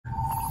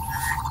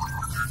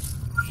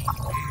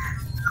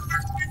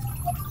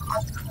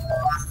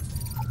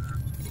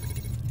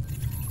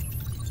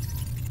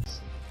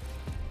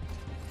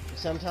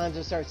sometimes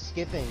it starts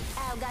skipping.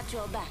 I got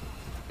your back.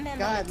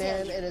 God,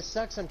 man, and it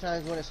sucks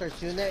sometimes when it starts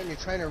doing that and you're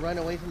trying to run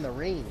away from the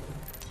ring.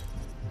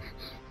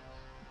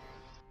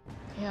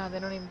 Yeah, they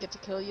don't even get to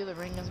kill you. The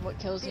ring is what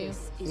kills you.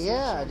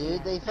 Yeah,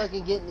 dude, they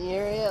fucking get in the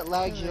area, it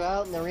lags you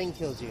out, and the ring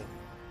kills you.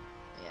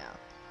 Yeah.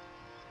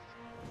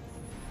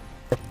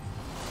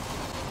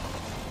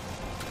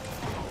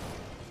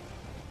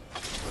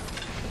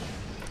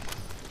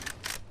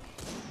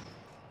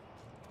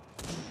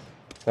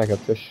 Back up,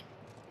 fish.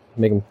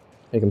 Make him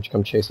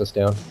come chase us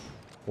down.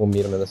 We'll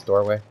meet him in this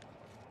doorway.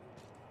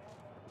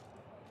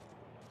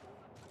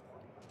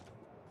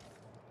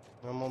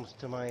 I'm almost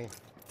to my...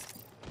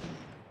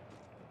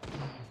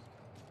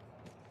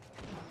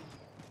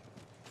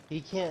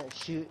 He can't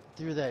shoot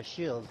through that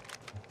shield.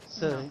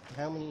 So, no.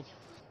 How many...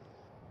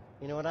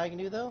 You know what I can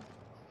do, though?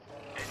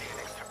 Getting an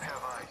extra pair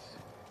of eyes.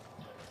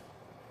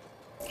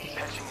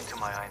 Catching into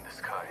my eye in the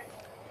sky.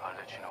 I'll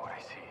let you know what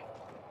I see.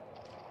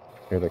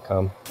 Here they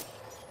come.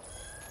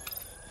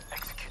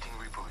 Executing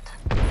reboot.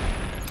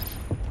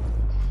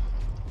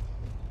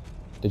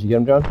 Did you get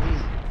him, John?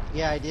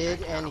 Yeah, I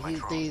did, and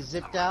they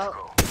zipped out,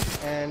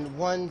 and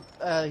one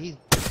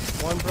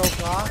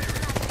broke off.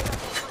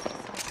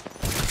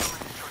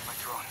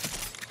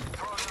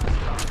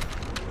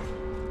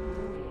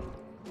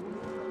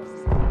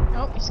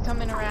 Oh, he's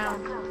coming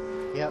around.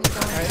 Yep.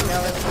 Alright,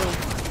 now let's move.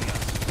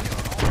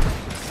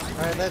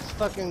 Alright, let's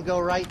fucking go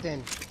right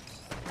then.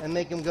 And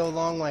make him go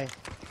long way.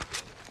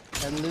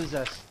 And lose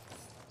us.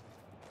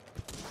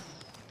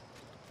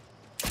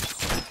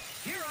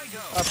 Here I go.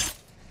 Up.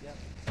 Yep.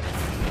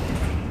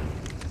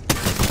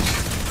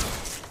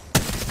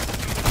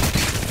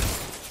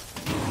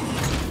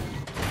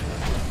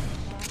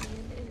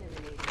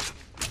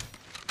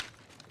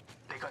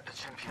 They got the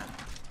champion.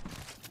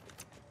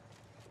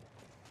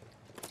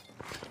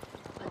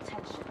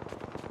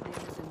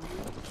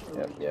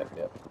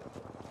 Yep.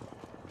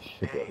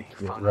 Should be able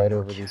to get right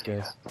over these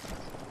guys.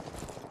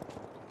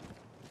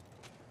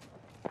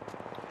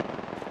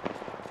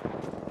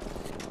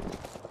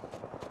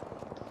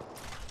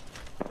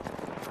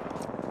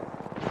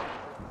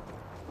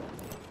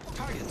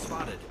 Target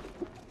spotted.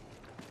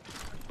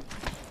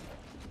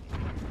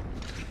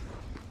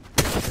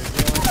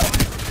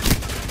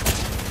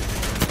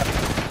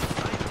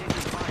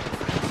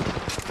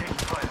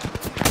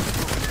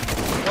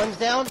 One's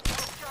down.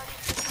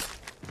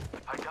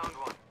 I downed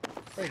one.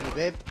 Thank you,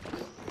 babe.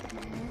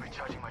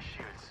 Recharging my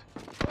shields.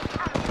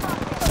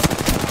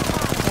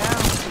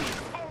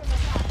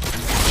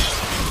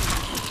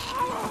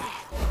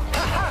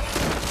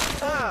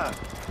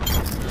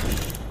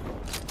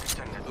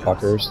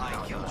 Fuckers.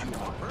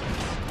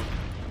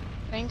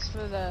 Thanks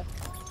for the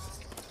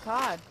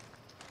COD.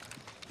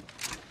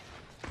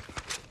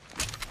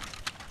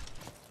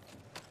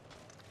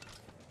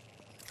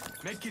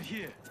 Make it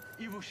here.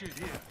 Evil shield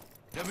here.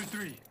 Level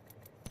 3.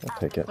 I'll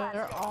take it.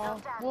 They're all...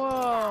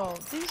 Whoa!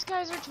 These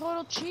guys are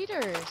total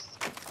cheaters!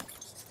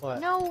 What?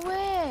 No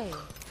way!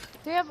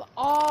 They have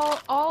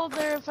all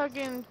their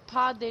fucking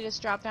pod they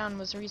just dropped down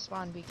was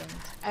respawn beacons.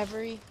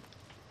 Every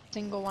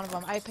single one of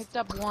them. I picked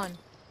up one.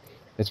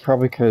 It's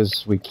probably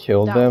because we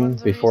killed them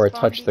before it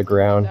touched the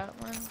ground. That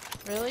one.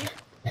 Really?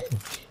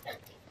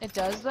 It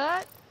does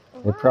that?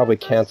 It probably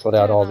canceled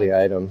out all the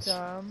items.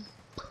 Dumb.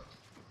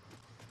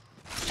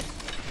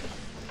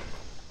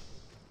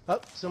 Oh,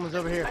 someone's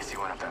over here. I see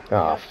one of them.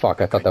 Oh fuck,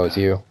 I thought that was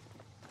you.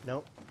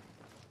 Nope.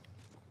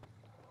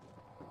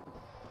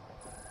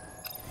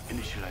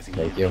 Initializing.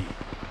 Thank you.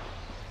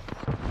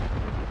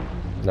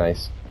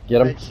 Nice.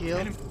 Get him. Red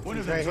shield.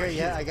 He's right here.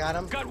 Yeah, I got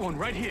him. Got one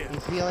right here.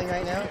 He's healing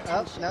right now.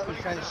 Oh, no,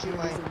 he's trying to shoot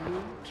my...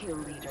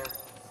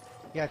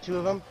 Yeah, two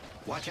of them.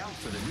 Watch out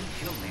for the new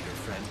kill leader,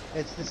 friend.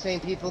 It's the same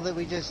people that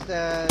we just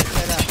set up.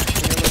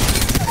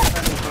 You're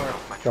looking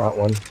for. Got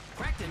one.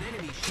 Cracked an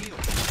enemy shield.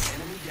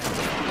 Enemy down.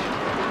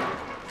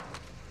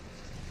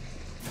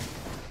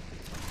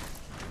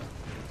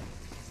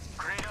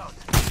 Grenade out.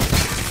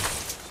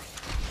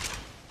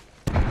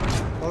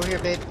 Over here,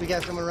 babe. We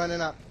got someone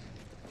running up.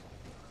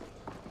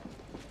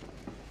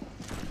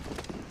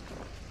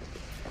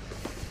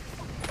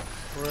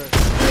 That's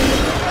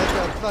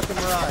a fucking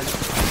Mirage.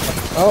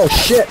 Oh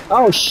shit!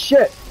 Oh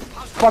shit!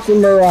 Fucking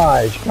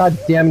Mirage! God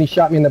damn it, he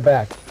shot me in the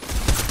back.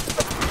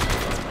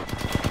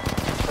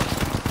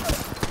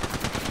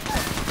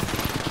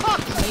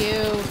 Fuck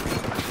you!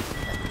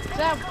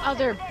 That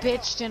other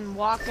bitch didn't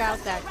walk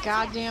out that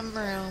goddamn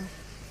room.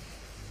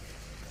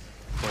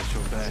 Watch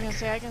your back. I was gonna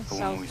say I can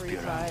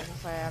self-revive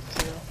if I have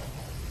to.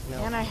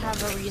 No. And I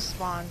have a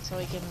respawn so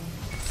we can...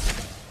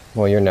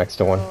 Well, you're next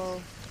to one.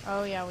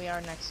 Oh yeah, we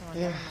are next to one.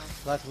 Yeah,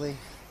 luckily.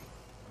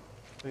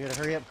 We gotta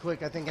hurry up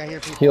quick. I think I hear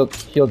people.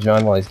 Heal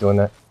John while he's doing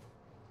that.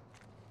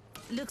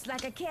 Looks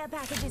like a care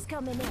package is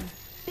coming in.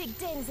 Big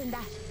things in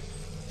that.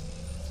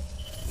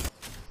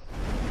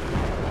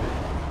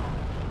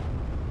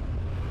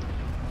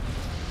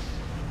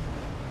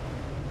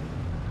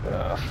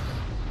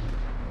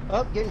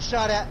 Oh, getting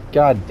shot at.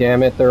 God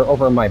damn it, they're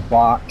over my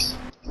box.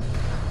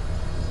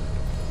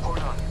 Hold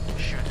on.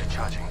 Shields are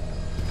charging.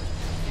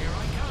 Here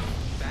I come.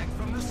 Back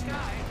from the sky.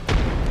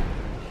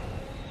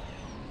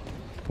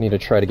 Need to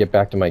try to get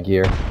back to my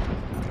gear.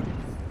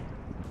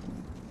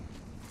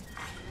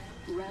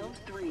 Round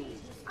 3.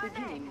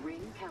 Beginning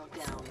ring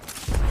countdown.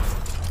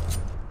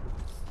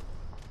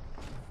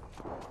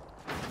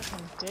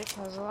 Fucking dick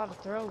has a lot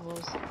of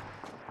throwables.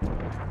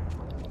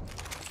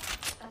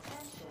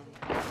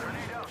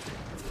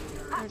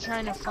 They're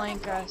trying to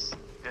flank us.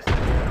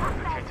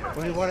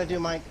 What do you want to do,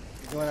 Mike?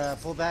 You want to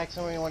pull back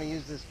somewhere? You want to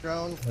use this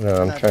drone? No,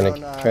 I'm Not trying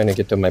drone, trying to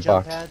get to my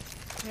jump box. pad?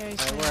 Yeah, he's Alright,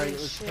 trying where are to you?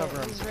 do Let's shit. cover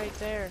him. He's right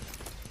there.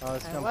 Oh,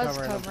 let's I come was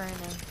covering him. covering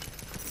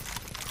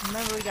him.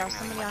 Remember, we got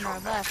somebody on our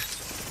left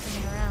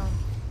spinning around.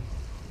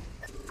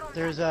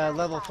 There's a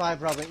level 5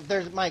 probably.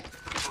 There's Mike.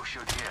 Evo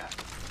shield here.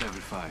 Level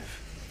 5.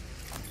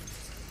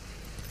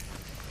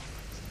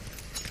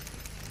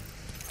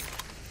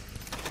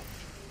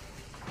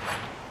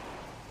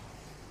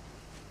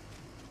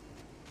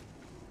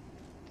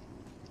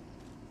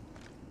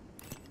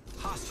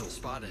 Hostile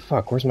spotted.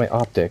 Fuck, where's my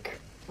optic?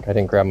 I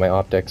didn't grab my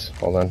optics.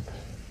 Hold on.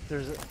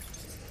 There's a...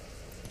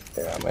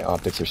 Yeah, my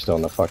optics are still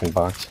in the fucking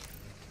box.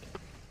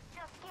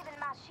 Just giving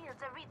my shields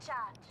a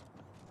recharge.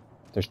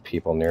 There's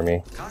people near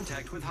me.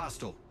 Contact with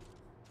hostile.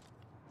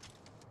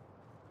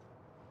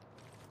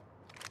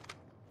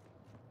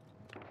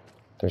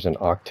 There's an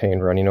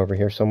octane running over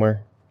here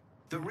somewhere.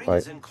 The ring Right.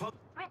 is in close.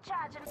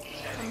 Recharging.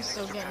 I'm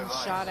still getting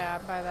shot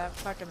at by that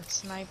fucking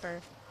sniper.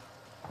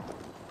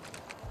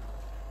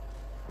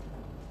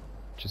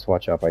 Just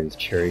watch out by these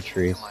cherry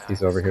trees.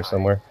 He's over here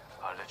somewhere.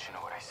 I'll let you know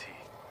what I see.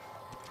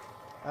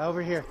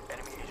 over here.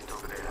 Enemy agent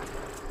over there.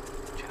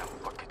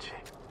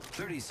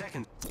 30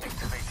 seconds.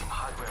 Activating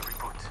hardware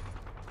reboot.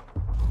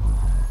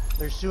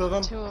 There's 2 of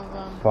them. 2 of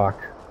them.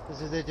 Fuck.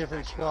 This is a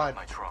different squad.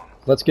 My drone.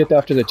 Let's get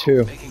after the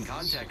 2. Making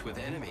contact with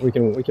enemy. We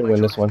can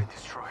win this one.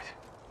 Destroyed.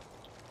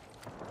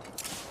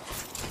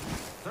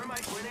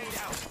 Thermite grenade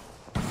out.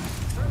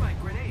 Thermite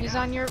grenade He's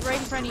out. on your right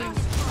in front of you.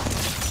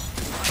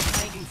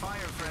 Taking fire,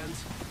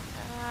 friends.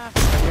 Ah,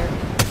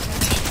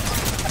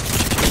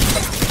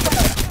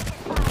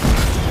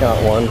 Got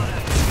one.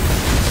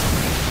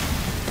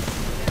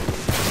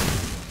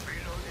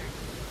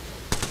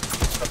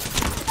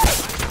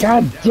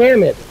 God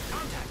damn it!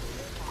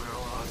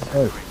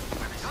 Oh,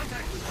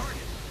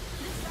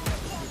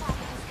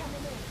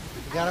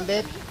 You got him,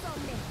 babe?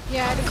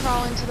 yeah, I had to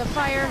crawl into the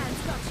fire.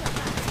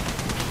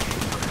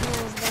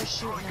 Oh, they're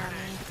shooting at me.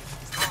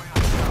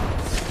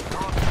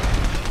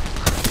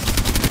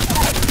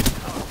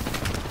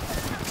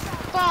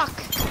 Fuck!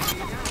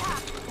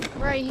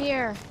 Right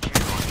here.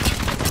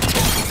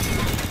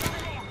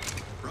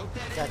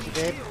 Got you,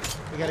 babe.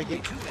 We gotta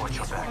get... I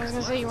was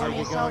gonna say, you want me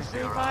to sell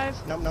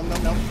 3-5? Nope.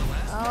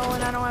 Oh,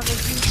 and I don't have a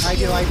huge I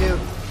shield. do.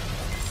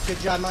 Good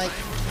job, Mike.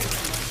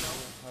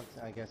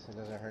 I guess it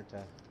doesn't hurt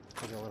to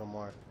take a little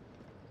more.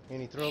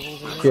 Any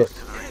throwables in here? shit.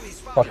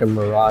 Fucking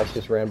Mirage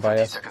just ran by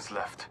us. Seconds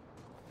left.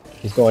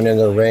 He's going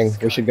into the ring.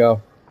 We should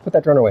go. Put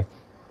that drone away.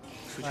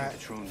 Alright.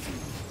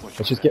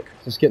 Let's just get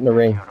in the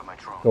ring. Out of my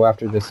drone. Go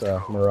after this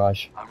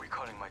Mirage. I'm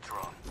recalling my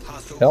drone.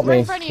 Help Right me.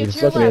 in front of you, He's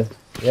to your looking at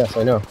left. me. Yes,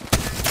 I know.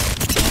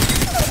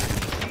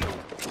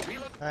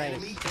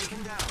 Enemy Nice.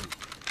 taken down.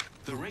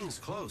 The ring's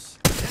close.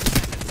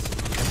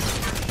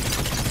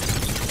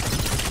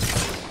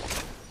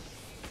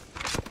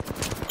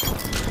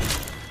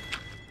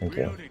 Thank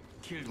you.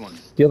 Killed one.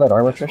 Steal that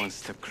armor, One Trish.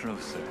 step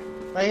closer.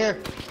 Right here.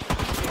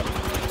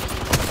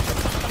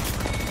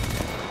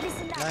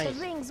 Listen up, Nice.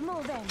 the ring's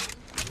moving.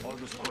 All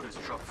the squads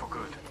dropped for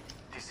good.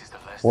 This is the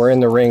last. We're in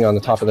the ring on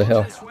the top of the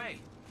hill. This way.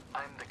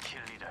 I'm the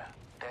kill leader.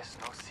 There's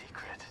no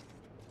secret.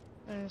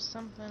 There's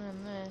something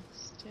in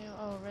this, too.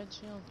 Oh, red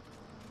shield.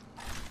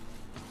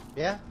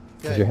 Yeah?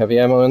 Is your Good. heavy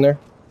ammo in there?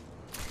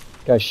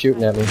 Guy's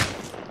shooting at me.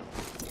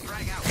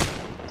 Frag out.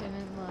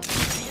 Didn't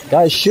look.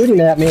 Guy's shooting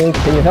at me.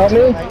 Can you help me?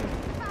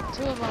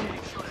 2 of them.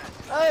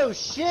 Oh,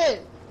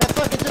 shit! That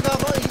fucking took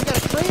off. He's got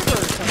a cleaver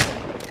or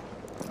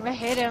something. I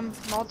hit him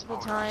multiple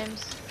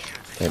times.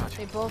 Okay.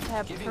 They both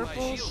have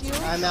purple shields.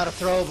 I'm out of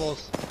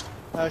throwables.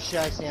 Oh, shit,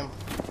 I see him.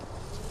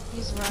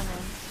 He's running.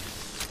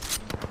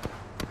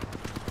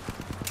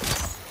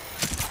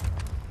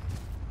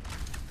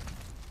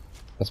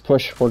 Let's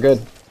push. We're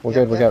good. We're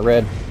good. We got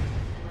red.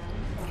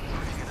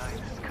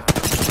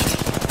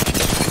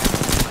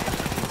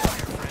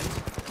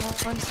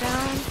 One's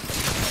down.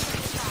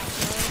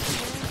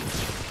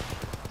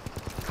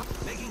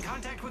 Making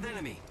contact with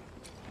enemy.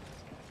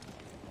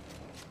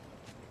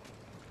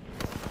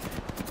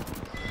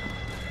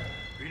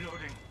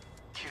 Reloading.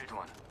 Killed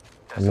one.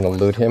 I'm gonna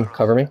loot him.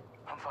 Cover me.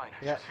 I'm fine.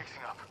 Yeah. Just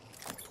fixing up.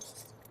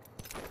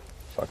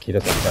 Fuck, he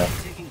doesn't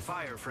have. Taking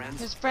fire, friends.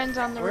 His friend's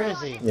on the Where roof.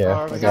 is he? Yeah, Oh,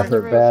 I over got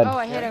here. hurt bad. Oh,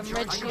 I hit him.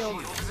 Red I got shield.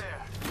 over there.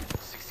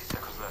 60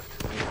 seconds left.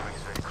 The ring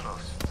is very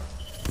close.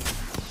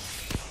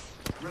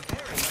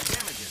 Repairing my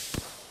damages.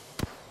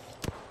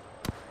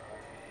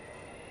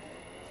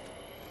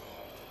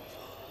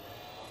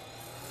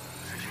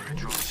 Switching the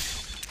drone.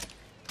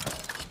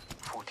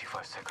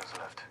 45 seconds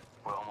left.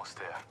 We're almost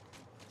there.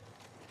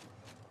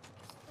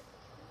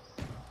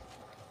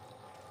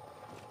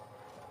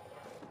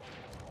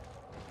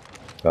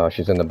 Oh,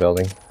 she's in the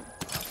building.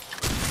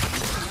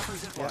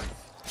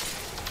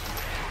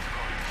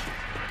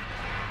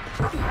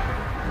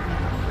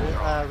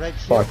 Red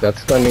shield. Fuck, that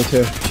stunned me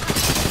too.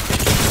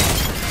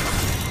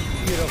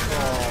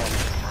 Beautiful.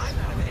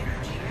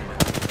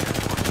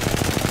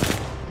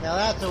 Now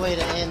that's a way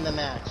to end the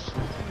match.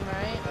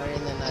 Right? Or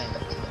end the night.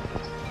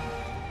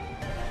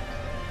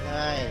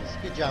 Nice.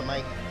 Good job,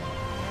 Mike.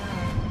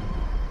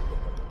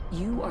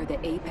 You are the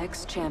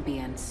Apex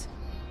champions.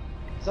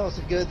 It's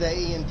also good that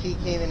EMP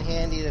came in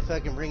handy to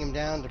fucking bring him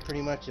down to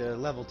pretty much a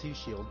level 2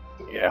 shield.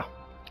 Yeah.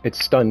 It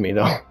stunned me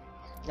though.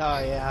 Oh,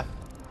 yeah.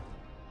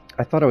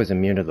 I thought I was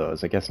immune to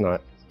those. I guess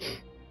not.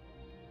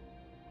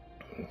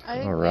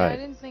 Alright. I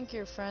didn't think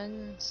your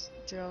friend's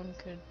drone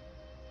could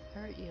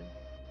hurt you.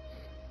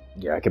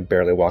 Yeah, I could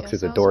barely walk Guess through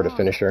the I was door to wrong.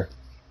 finish her.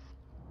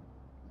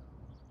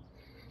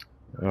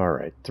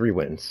 Alright, 3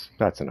 wins.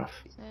 That's enough.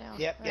 Yeah,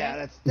 Yep, right?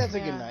 yeah, that's a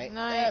Yeah. good night.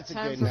 Night, That's a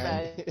time good for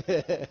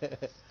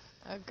night.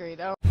 Agreed.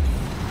 Oh.